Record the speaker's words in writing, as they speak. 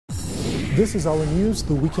This is our news,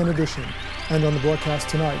 the weekend edition. And on the broadcast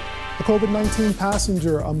tonight, a COVID-19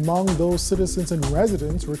 passenger among those citizens and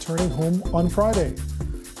residents returning home on Friday.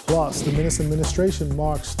 Plus, the Minister administration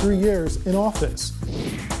marks 3 years in office.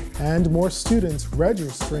 And more students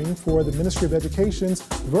registering for the Ministry of Education's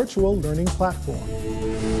virtual learning platform.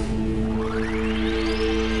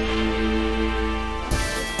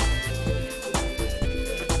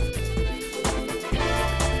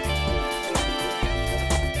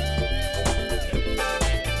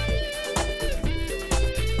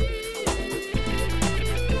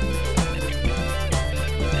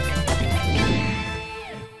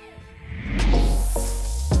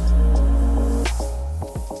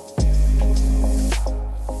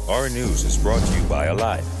 Our news is brought to you by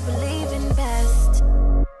Alive.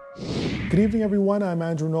 Good evening, everyone. I'm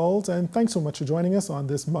Andrew Knowles, and thanks so much for joining us on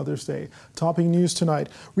this Mother's Day. Topping news tonight,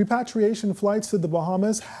 repatriation flights to the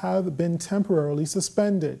Bahamas have been temporarily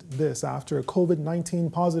suspended. This after a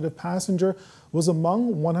COVID-19 positive passenger was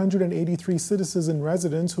among 183 citizens and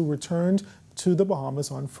residents who returned to the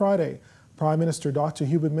Bahamas on Friday. Prime Minister Dr.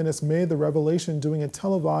 Hubert Minnis made the revelation during a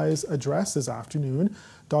televised address this afternoon.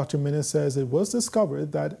 Dr. Minnis says it was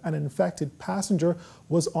discovered that an infected passenger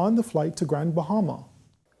was on the flight to Grand Bahama.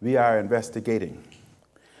 We are investigating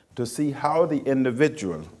to see how the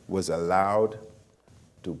individual was allowed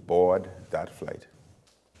to board that flight.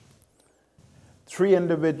 3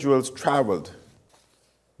 individuals traveled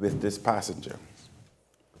with this passenger.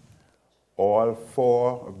 All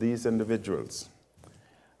 4 of these individuals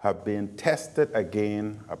have been tested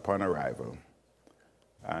again upon arrival,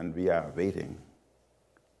 and we are awaiting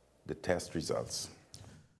the test results.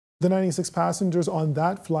 The 96 passengers on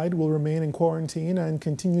that flight will remain in quarantine and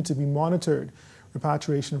continue to be monitored.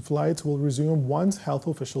 Repatriation flights will resume once health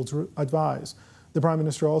officials advise. The Prime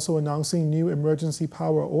Minister also announcing new emergency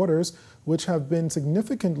power orders, which have been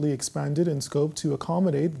significantly expanded in scope to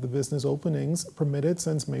accommodate the business openings permitted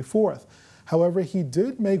since May 4th. However, he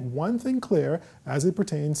did make one thing clear as it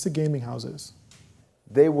pertains to gaming houses.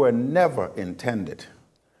 They were never intended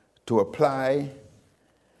to apply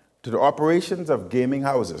to the operations of gaming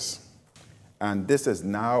houses, and this is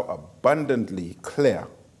now abundantly clear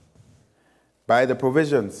by the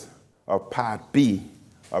provisions of Part B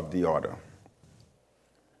of the order.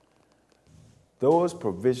 Those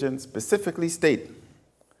provisions specifically state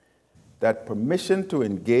that permission to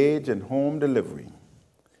engage in home delivery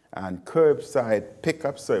and curbside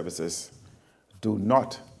pickup services do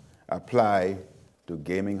not apply to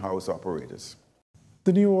gaming house operators.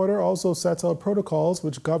 The new order also sets out protocols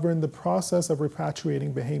which govern the process of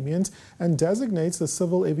repatriating Bahamians and designates the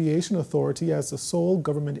Civil Aviation Authority as the sole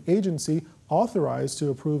government agency authorized to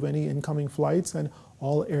approve any incoming flights and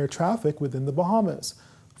all air traffic within the Bahamas.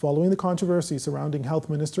 Following the controversy surrounding Health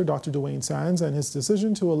Minister Dr. Dwayne Sands and his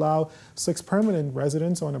decision to allow 6 permanent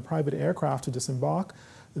residents on a private aircraft to disembark,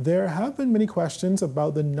 there have been many questions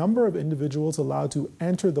about the number of individuals allowed to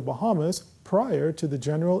enter the Bahamas prior to the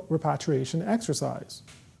general repatriation exercise.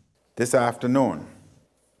 This afternoon,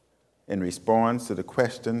 in response to the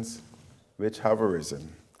questions which have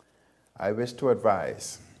arisen, I wish to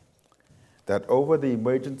advise that over the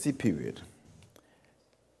emergency period,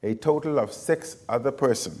 a total of 6 other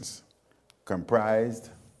persons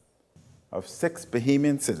comprised of 6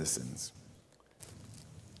 Bahamian citizens,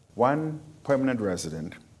 1 permanent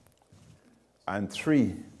resident, and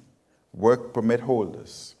 3 work permit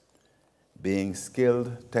holders, being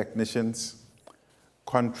skilled technicians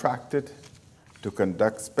contracted to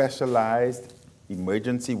conduct specialized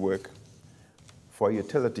emergency work for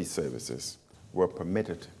utility services, were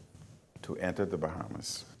permitted to enter the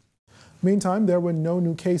Bahamas. Meantime, there were no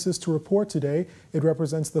new cases to report today. It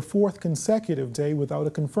represents the 4th consecutive day without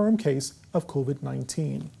a confirmed case of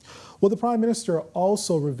COVID-19. Well, the Prime Minister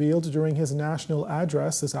also revealed during his national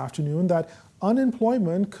address this afternoon that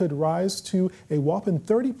unemployment could rise to a whopping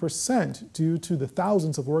 30% due to the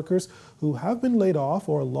thousands of workers who have been laid off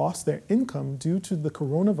or lost their income due to the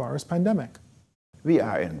coronavirus pandemic. We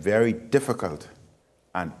are in very difficult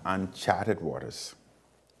and uncharted waters.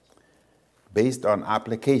 Based on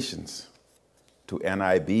applications to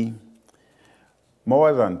NIB,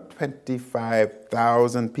 more than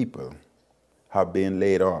 25,000 people have been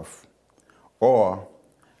laid off or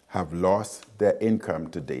have lost their income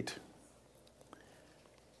to date.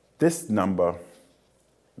 This number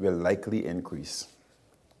will likely increase.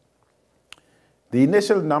 The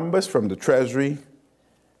initial numbers from the Treasury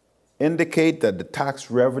indicate that the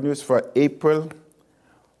tax revenues for April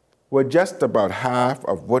were just about half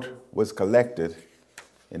of what was collected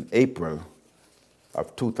in April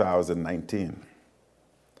of 2019.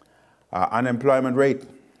 Our unemployment rate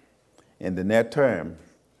in the near term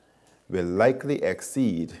will likely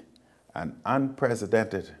exceed an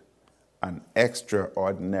unprecedented and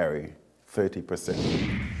extraordinary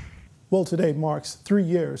 30%. Well, today marks 3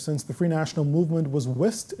 years since the Free National Movement was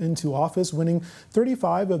whisked into office, winning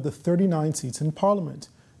 35 of the 39 seats in Parliament.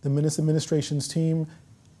 The Minister administration's term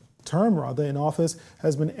in office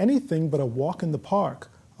has been anything but a walk in the park.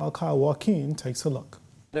 Al-Kyle Joaquin takes a look.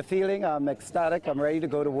 The feeling, I'm ecstatic. I'm ready to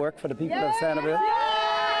go to work for the people of Centerville.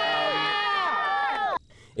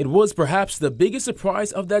 It was perhaps the biggest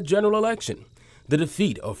surprise of that general election, the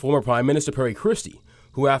defeat of former Prime Minister Perry Christie,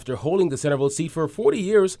 who after holding the Centerville seat for 40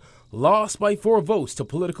 years, lost by 4 votes to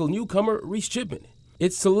political newcomer Reese Chipman.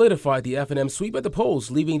 It solidified the F&M sweep at the polls,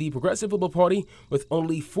 leaving the Progressive Liberal Party with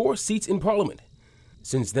only 4 seats in Parliament.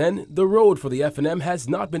 Since then, the road for the F&M has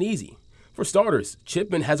not been easy. For starters,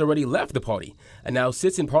 Chipman has already left the party and now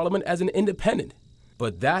sits in Parliament as an independent.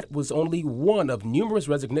 But that was only one of numerous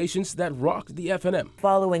resignations that rocked the F&M.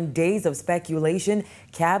 Following days of speculation,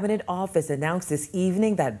 Cabinet Office announced this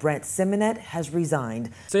evening that Brent Simonet has resigned.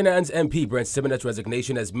 St. Anne's MP Brent Simonet's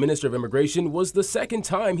resignation as Minister of Immigration was the second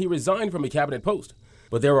time he resigned from a cabinet post.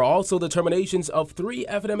 But there were also the terminations of 3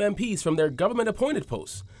 F&M MPs from their government-appointed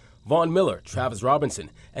posts. Vaughn Miller, Travis Robinson,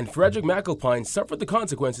 and Frederick McAlpine suffered the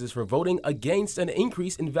consequences for voting against an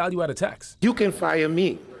increase in value-added tax. You can fire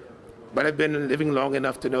me. But I've been living long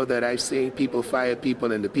enough to know that I've seen people fire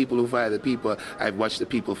people, and the people who fire the people, I've watched the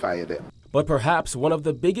people fire them. But perhaps one of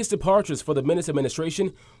the biggest departures for the Minister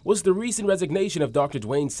administration was the recent resignation of Dr.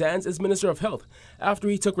 Dwayne Sands as Minister of Health after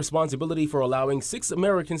he took responsibility for allowing 6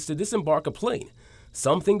 Americans to disembark a plane,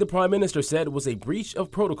 something the Prime Minister said was a breach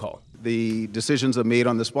of protocol. The decisions are made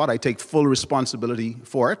on the spot. I take full responsibility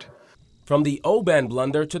for it. From the O-Band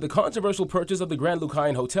blunder to the controversial purchase of the Grand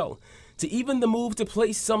Lucayan Hotel, to even the move to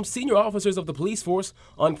place some senior officers of the police force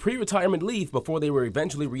on pre-retirement leave before they were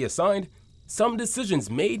eventually reassigned, some decisions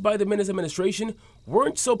made by the Minister administration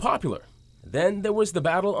weren't so popular. Then there was the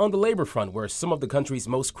battle on the labor front, where some of the country's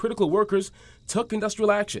most critical workers took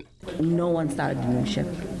industrial action. No one started the new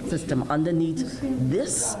shift system underneath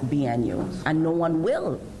this BNU, and no one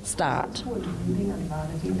will start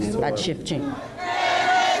that shift change.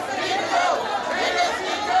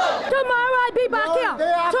 Tomorrow I'll be back here.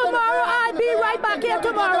 Tomorrow I'll be right back here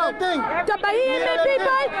tomorrow. The Bahamian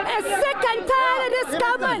people is sick and tired of this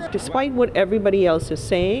government. Despite what everybody else is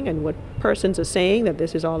saying and what persons are saying, that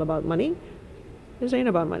this is all about money, this ain't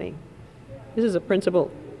about money. This is a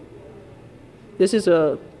principle. This is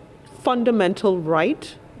a fundamental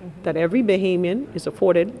right that every Bahamian is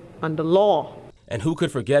afforded under law. And who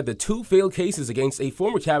could forget the 2 failed cases against a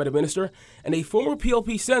former cabinet minister and a former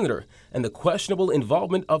PLP senator, and the questionable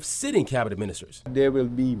involvement of sitting cabinet ministers? There will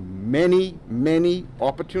be many, many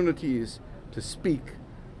opportunities to speak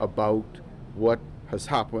about what has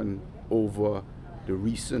happened over the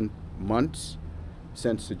recent months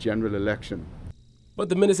since the general election. But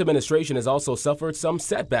the Minister administration has also suffered some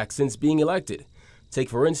setbacks since being elected. Take,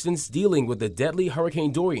 for instance, dealing with the deadly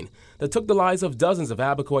Hurricane Dorian that took the lives of dozens of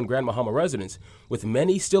Abaco and Grand Bahama residents, with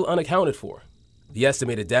many still unaccounted for. The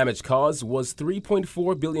estimated damage caused was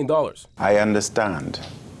 $3.4 billion. I understand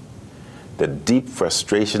the deep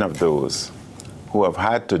frustration of those who have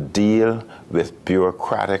had to deal with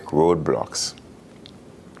bureaucratic roadblocks.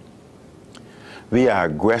 We are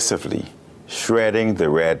aggressively shredding the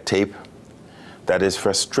red tape that is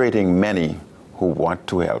frustrating many who want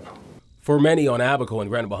to help. For many on Abaco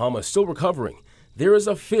and Grand Bahama still recovering, there is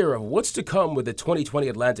a fear of what's to come with the 2020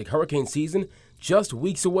 Atlantic hurricane season just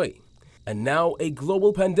weeks away. And now a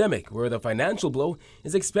global pandemic where the financial blow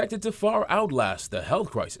is expected to far outlast the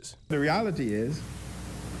health crisis. The reality is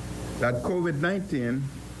that COVID-19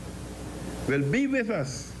 will be with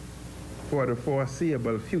us for the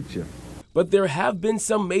foreseeable future. But there have been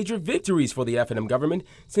some major victories for the F&M government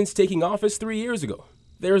since taking office 3 years ago.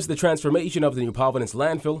 There's the transformation of the New Providence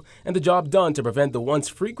landfill and the job done to prevent the once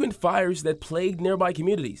frequent fires that plagued nearby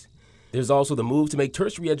communities. There's also the move to make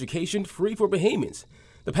tertiary education free for Bahamians,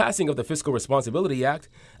 the passing of the Fiscal Responsibility Act,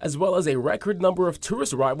 as well as a record number of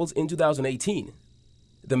tourist arrivals in 2018.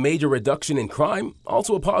 The major reduction in crime,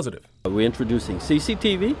 also a positive. We're introducing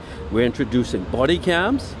CCTV, we're introducing body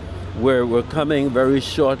cams, we're coming very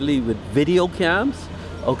shortly with video cams.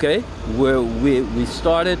 Okay, where we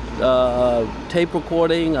started tape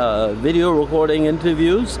recording, video recording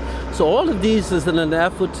interviews. So all of these is in an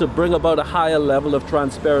effort to bring about a higher level of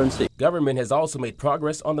transparency. Government has also made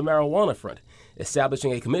progress on the marijuana front,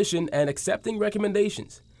 establishing a commission and accepting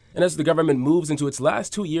recommendations. And as the government moves into its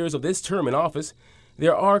last 2 years of this term in office,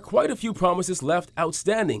 there are quite a few promises left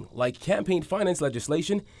outstanding, like campaign finance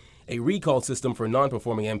legislation, a recall system for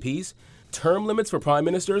non-performing MPs, term limits for prime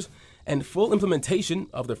ministers, and full implementation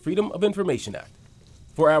of the Freedom of Information Act.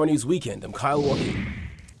 For Our News Weekend, I'm Kyle Walker.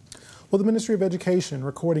 Well, the Ministry of Education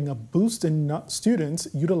recording a boost in students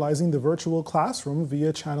utilizing the virtual classroom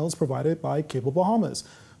via channels provided by Cable Bahamas.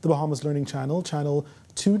 The Bahamas Learning Channel, Channel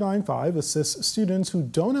 295, assists students who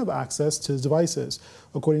don't have access to devices.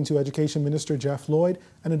 According to Education Minister Jeff Lloyd,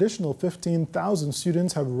 an additional 15,000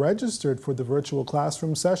 students have registered for the virtual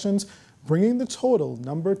classroom sessions, bringing the total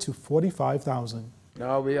number to 45,000.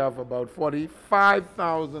 Now we have about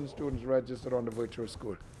 45,000 students registered on the virtual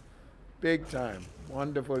school. Big time.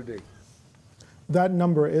 Wonderful day. That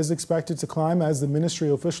number is expected to climb as the ministry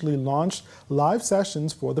officially launched live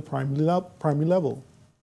sessions for the primary level.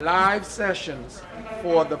 Live sessions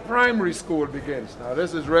for the primary school begins. Now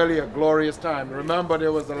this is really a glorious time. Remember,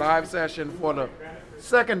 there was a live session for the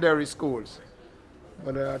secondary schools.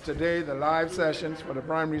 But today the live sessions for the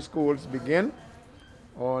primary schools begin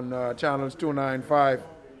on channels 295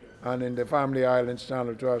 and in the Family Islands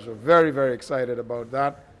channel 12. So very, very excited about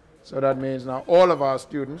that. So that means now all of our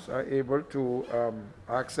students are able to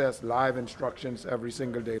access live instructions every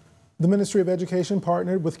single day. The Ministry of Education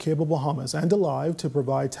partnered with Cable Bahamas and Alive to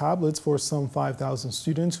provide tablets for some 5,000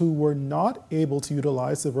 students who were not able to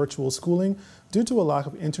utilize the virtual schooling due to a lack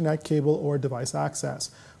of internet, cable, or device access.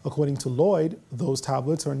 According to Lloyd, those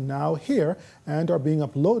tablets are now here and are being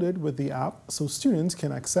uploaded with the app so students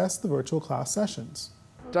can access the virtual class sessions.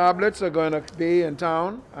 Tablets are going to be in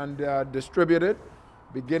town and distributed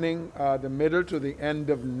beginning the middle to the end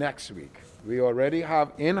of next week. We already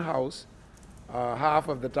have in-house half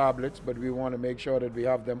of the tablets, but we want to make sure that we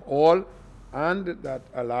have them all and that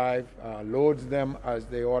Alive loads them as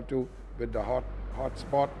they ought to with the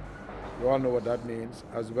hotspot. You all know what that means,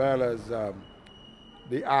 as well as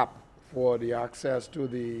the app for the access to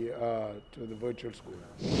the virtual school.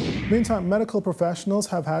 Meantime, medical professionals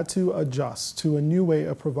have had to adjust to a new way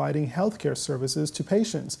of providing healthcare services to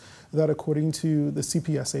patients. That according to the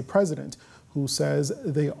CPSA president, who says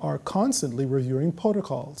they are constantly reviewing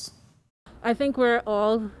protocols. I think we're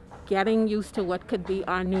all getting used to what could be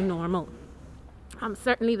our new normal.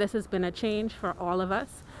 Certainly this has been a change for all of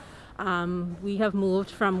us. We have moved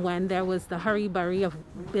from when there was the hurry-burry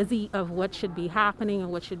of what should be happening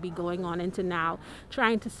and what should be going on into now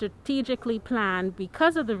trying to strategically plan,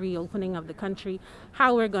 because of the reopening of the country,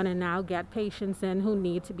 how we're going to now get patients in who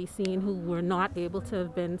need to be seen, who were not able to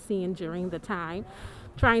have been seen during the time,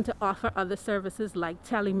 trying to offer other services like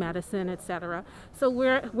telemedicine, etc. So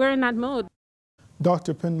we're in that mode.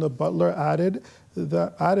 Dr. Pinla Butler added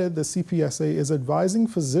the CPSA is advising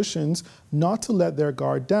physicians not to let their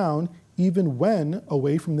guard down even when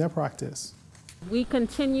away from their practice. We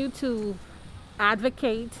continue to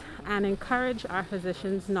advocate and encourage our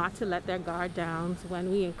physicians not to let their guard down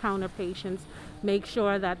when we encounter patients. Make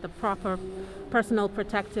sure that the proper personal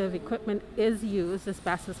protective equipment is used as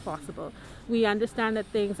best as possible. We understand that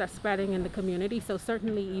things are spreading in the community, so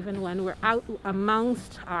certainly even when we're out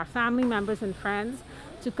amongst our family members and friends,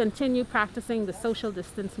 to continue practicing the social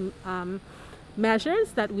distance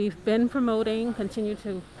measures that we've been promoting, continue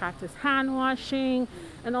to practice hand washing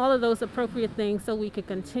and all of those appropriate things so we could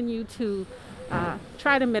continue to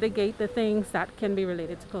try to mitigate the things that can be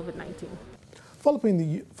related to COVID-19.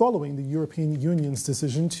 Following the European Union's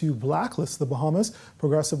decision to blacklist the Bahamas,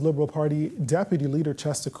 Progressive Liberal Party Deputy Leader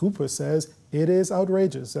Chester Cooper says it is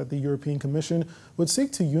outrageous that the European Commission would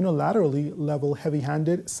seek to unilaterally level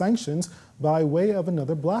heavy-handed sanctions by way of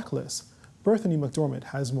another blacklist. Berthany McDormand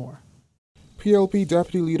has more. PLP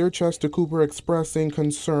Deputy Leader Chester Cooper expressing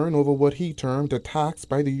concern over what he termed attacks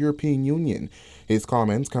by the European Union. His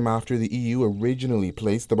comments come after the EU originally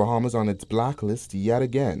placed the Bahamas on its blacklist yet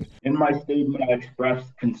again. In my statement, I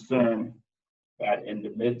expressed concern that in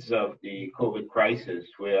the midst of the COVID crisis,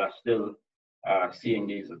 we are still seeing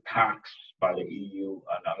these attacks by the EU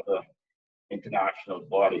and other international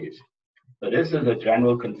bodies. So this is a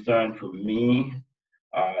general concern for me.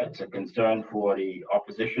 It's a concern for the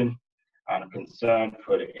opposition and a concern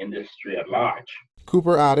for the industry at large.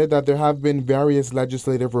 Cooper added that there have been various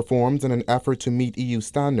legislative reforms in an effort to meet EU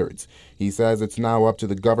standards. He says it's now up to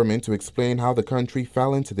the government to explain how the country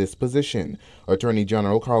fell into this position. Attorney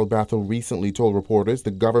General Carl Bethel recently told reporters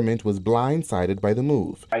the government was blindsided by the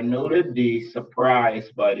move. I noted the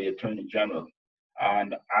surprise by the Attorney General,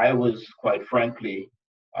 and I was quite frankly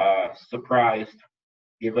surprised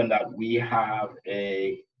given that we have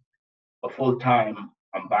a full-time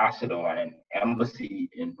ambassador and an embassy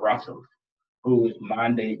in Brussels whose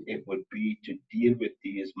mandate it would be to deal with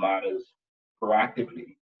these matters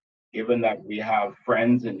proactively. Given that we have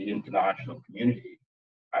friends in the international community,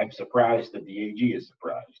 I'm surprised that the AG is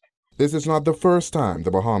surprised. This is not the first time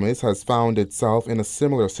the Bahamas has found itself in a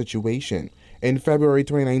similar situation. In February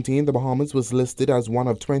 2019, the Bahamas was listed as one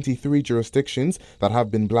of 23 jurisdictions that have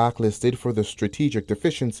been blacklisted for the strategic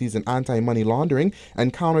deficiencies in anti-money laundering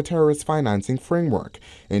and counter-terrorist financing framework.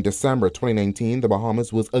 In December 2019, the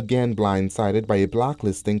Bahamas was again blindsided by a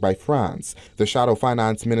blacklisting by France. The shadow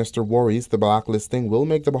finance minister worries the blacklisting will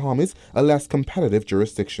make the Bahamas a less competitive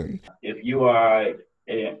jurisdiction. If you are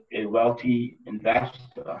a wealthy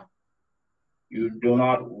investor, you do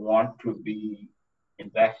not want to be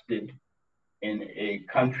invested in a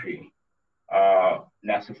country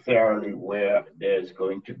necessarily where there's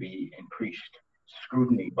going to be increased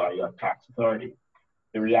scrutiny by your tax authority.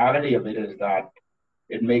 The reality of it is that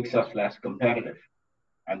it makes us less competitive.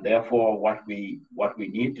 And therefore, what we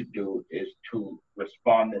need to do is to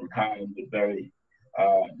respond in kind with very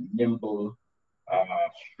nimble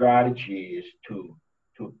strategies to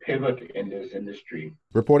pivot in this industry.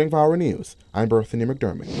 Reporting for Our News, I'm Berthany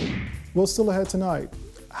McDermott. Well, still ahead tonight,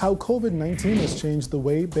 how COVID-19 has changed the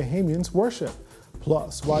way Bahamians worship.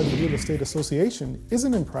 Plus, why the Real Estate Association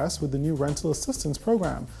isn't impressed with the new rental assistance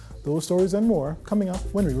program. Those stories and more coming up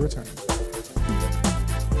when we return.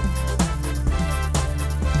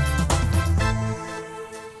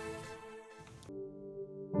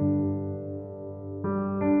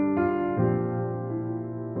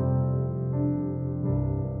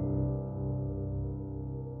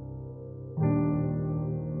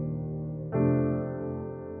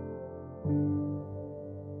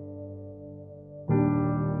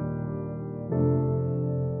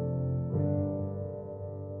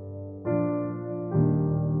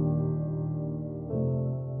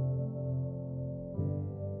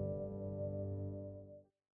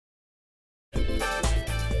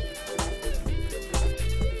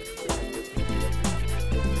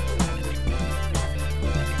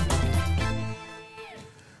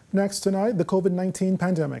 Next tonight, the COVID-19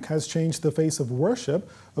 pandemic has changed the face of worship,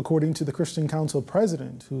 according to the Christian Council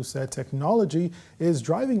president, who said technology is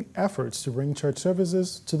driving efforts to bring church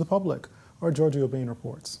services to the public. Our Georgie O'Bain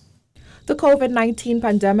reports. The COVID-19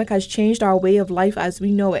 pandemic has changed our way of life as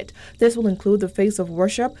we know it. This will include the face of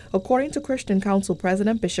worship, according to Christian Council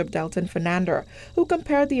President Bishop Delton Fernandez, who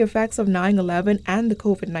compared the effects of 9/11 and the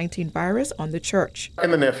COVID-19 virus on the church.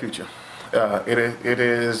 In the near future. It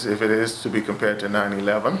is, if it is to be compared to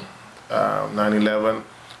 9/11, 9/11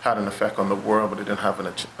 had an effect on the world, but it didn't have an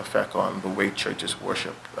effect on the way churches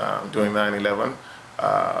worship. During 9/11,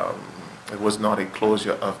 it was not a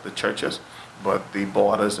closure of the churches, but the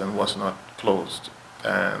borders and was not closed.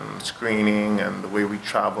 And screening and the way we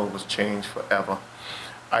travel was changed forever.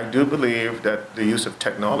 I do believe that the use of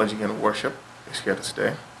technology in worship is here to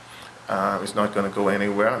stay. It's not going to go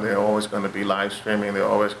anywhere. They're always going to be live streaming.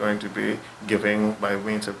 They're always going to be giving by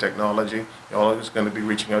means of technology. They're always going to be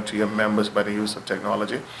reaching out to your members by the use of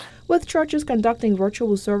technology. With churches conducting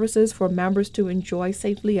virtual services for members to enjoy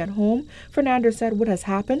safely at home, Fernandez said what has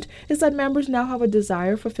happened is that members now have a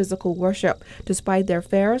desire for physical worship, despite their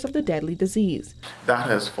fears of the deadly disease. That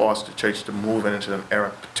has forced the church to move into an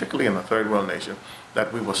era, particularly in a third world nation,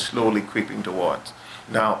 that we were slowly creeping towards.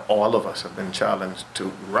 Now all of us have been challenged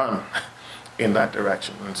to run in that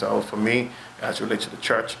direction. And so for me, as it relates to the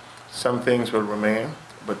church, some things will remain,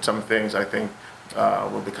 but some things I think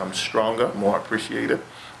will become stronger, more appreciated.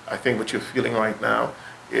 I think what you're feeling right now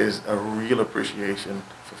is a real appreciation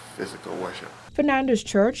for physical worship. Fernandez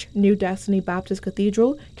Church, New Destiny Baptist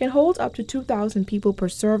Cathedral, can hold up to 2,000 people per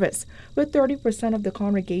service, with 30% of the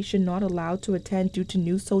congregation not allowed to attend due to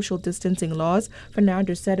new social distancing laws.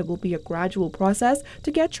 Fernandez said it will be a gradual process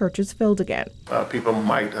to get churches filled again. People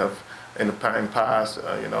might have in the time past,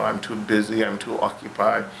 I'm too busy, I'm too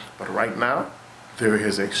occupied, but right now, there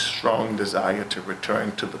is a strong desire to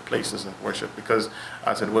return to the places of worship because,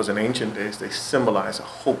 as it was in ancient days, they symbolize a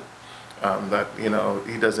hope that,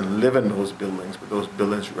 he doesn't live in those buildings, but those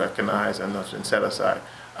buildings recognize and have been set aside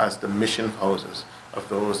as the mission houses of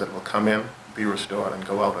those that will come in, be restored, and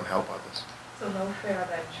go out and help others. So no fear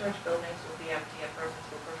that church buildings will be empty and persons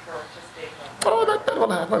will prefer to stay home? Oh, that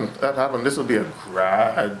will happen. That happened. This will be a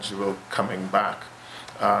gradual coming back.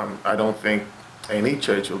 I don't think any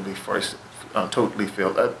church will be first totally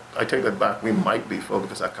filled. I take that back. We might be full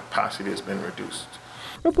because our capacity has been reduced.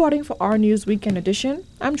 Reporting for Our News Weekend Edition,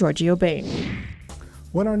 I'm Georgie O'Bain.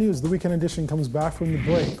 When Our News, the Weekend Edition, comes back from the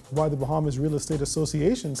break, why the Bahamas Real Estate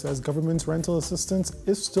Association says government's rental assistance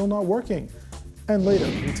is still not working. And later,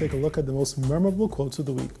 we take a look at the most memorable quotes of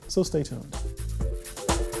the week. So stay tuned.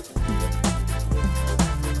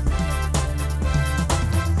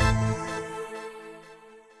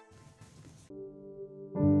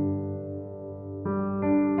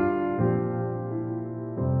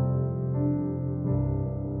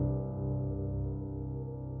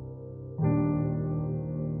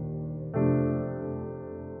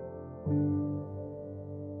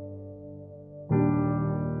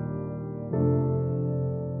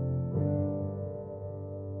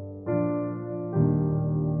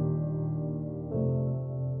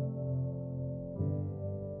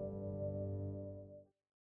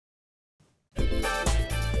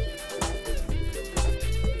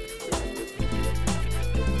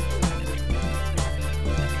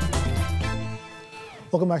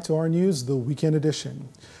 Welcome back to our news, the weekend edition.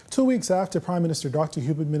 2 weeks after Prime Minister Dr.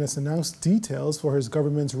 Hubert Minnis announced details for his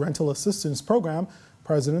government's rental assistance program,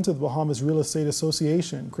 President of the Bahamas Real Estate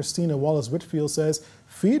Association, Christina Wallace-Whitfield, says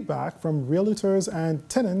feedback from realtors and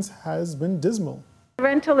tenants has been dismal.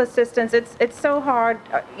 Rental assistance, it's so hard.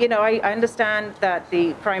 I understand that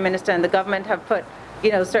the Prime Minister and the government have put,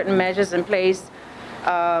 certain measures in place,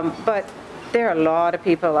 but there are a lot of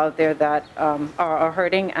people out there that are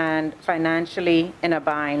hurting and financially in a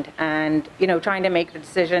bind and, trying to make the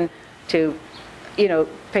decision to,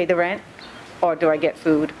 pay the rent or do I get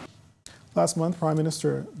food? Last month, Prime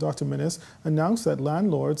Minister Dr. Minnis announced that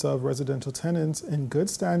landlords of residential tenants in good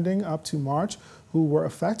standing up to March who were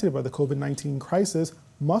affected by the COVID-19 crisis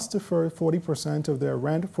must defer 40% of their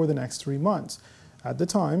rent for the next 3 months. At the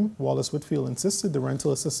time, Wallace-Whitfield insisted the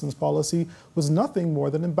rental assistance policy was nothing more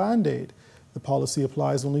than a Band-Aid. The policy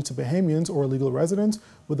applies only to Bahamians or legal residents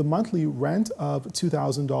with a monthly rent of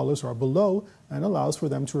 $2,000 or below and allows for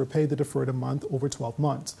them to repay the deferred amount over 12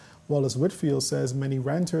 months. Wallace-Whitfield says many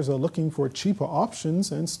renters are looking for cheaper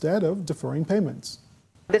options instead of deferring payments.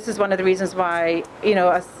 This is one of the reasons why,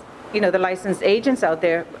 us, the licensed agents out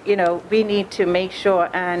there, we need to make sure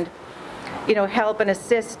and, help and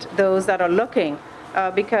assist those that are looking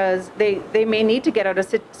because they may need to get out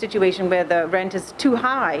of a situation where the rent is too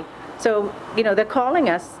high. So, they're calling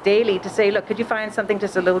us daily to say, look, could you find something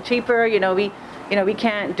just a little cheaper? We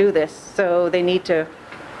can't do this. So they need to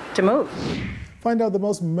move. Find out the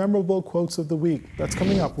most memorable quotes of the week. That's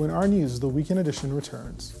coming up when our news, the Weekend Edition,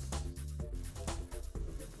 returns.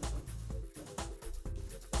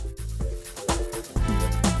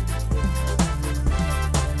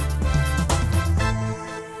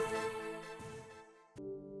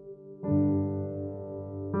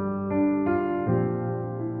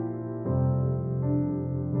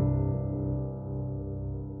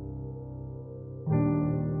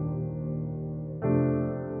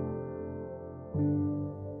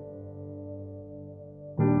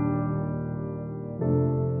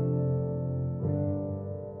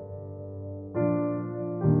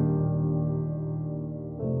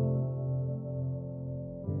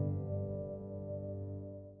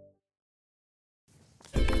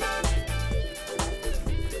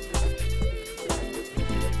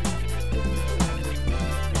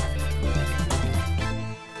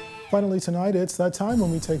 Finally tonight, it's that time when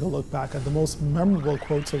we take a look back at the most memorable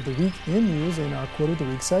quotes of the week in news in our Quote of the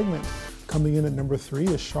Week segment. Coming in at number 3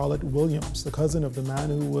 is Charlotte Williams, the cousin of the man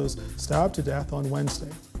who was stabbed to death on Wednesday.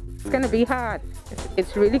 It's going to be hard.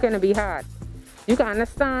 It's really going to be hard. You can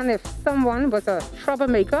understand if someone was a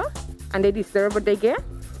troublemaker and they deserve what they get,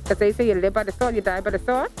 because they say you live by the sword, you die by the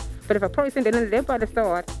sword. But if a person didn't live by the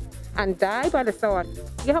sword and die by the sword,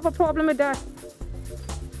 you have a problem with that.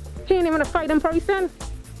 He ain't even a fighting person.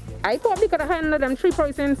 I probably could have handled them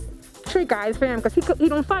 3 guys for him because he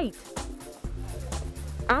don't fight.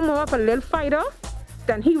 I'm more of a little fighter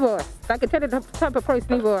than he was. I can tell you the type of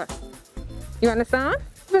person he was. You understand?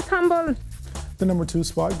 He was humble. The number 2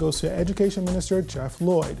 spot goes to Education Minister Jeff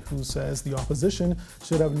Lloyd, who says the opposition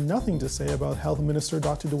should have nothing to say about Health Minister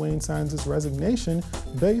Dr. Dwayne Sands' resignation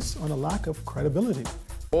based on a lack of credibility.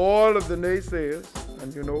 All of the naysayers,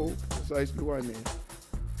 and you know precisely what I mean,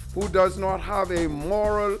 who does not have a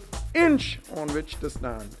moral inch on which to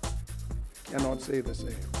stand, cannot say the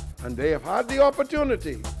same. And they have had the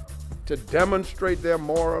opportunity to demonstrate their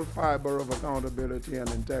moral fiber of accountability and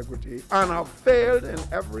integrity and have failed in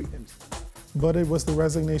every instance. But it was the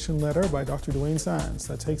resignation letter by Dr. Dwayne Sands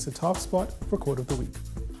that takes the top spot for Quote of the Week.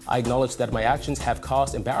 I acknowledge that my actions have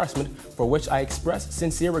caused embarrassment for which I express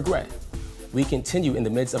sincere regret. We continue in the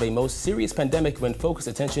midst of a most serious pandemic when focused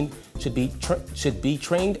attention should be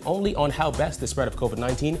trained only on how best the spread of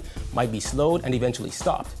COVID-19 might be slowed and eventually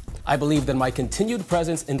stopped. I believe that my continued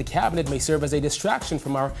presence in the cabinet may serve as a distraction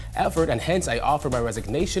from our effort, and hence I offer my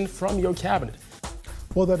resignation from your cabinet.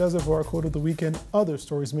 Well, that does it for our Quote of the Week and other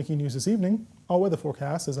stories making news this evening. Our weather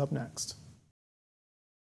forecast is up next.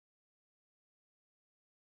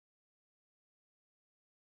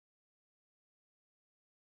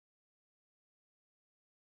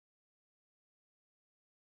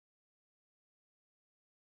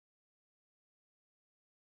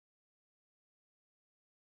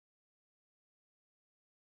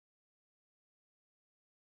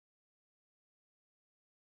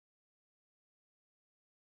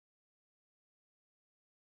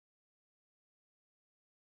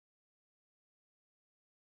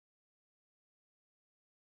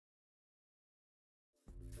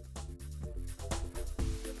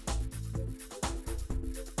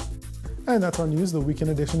 And that's our News, the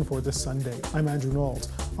weekend edition for this Sunday. I'm Andrew Knowles.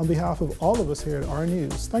 On behalf of all of us here at Our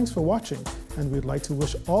News, thanks for watching, and we'd like to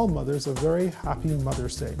wish all mothers a very happy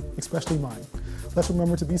Mother's Day, especially mine. Let's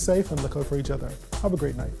remember to be safe and look out for each other. Have a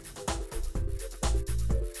great night.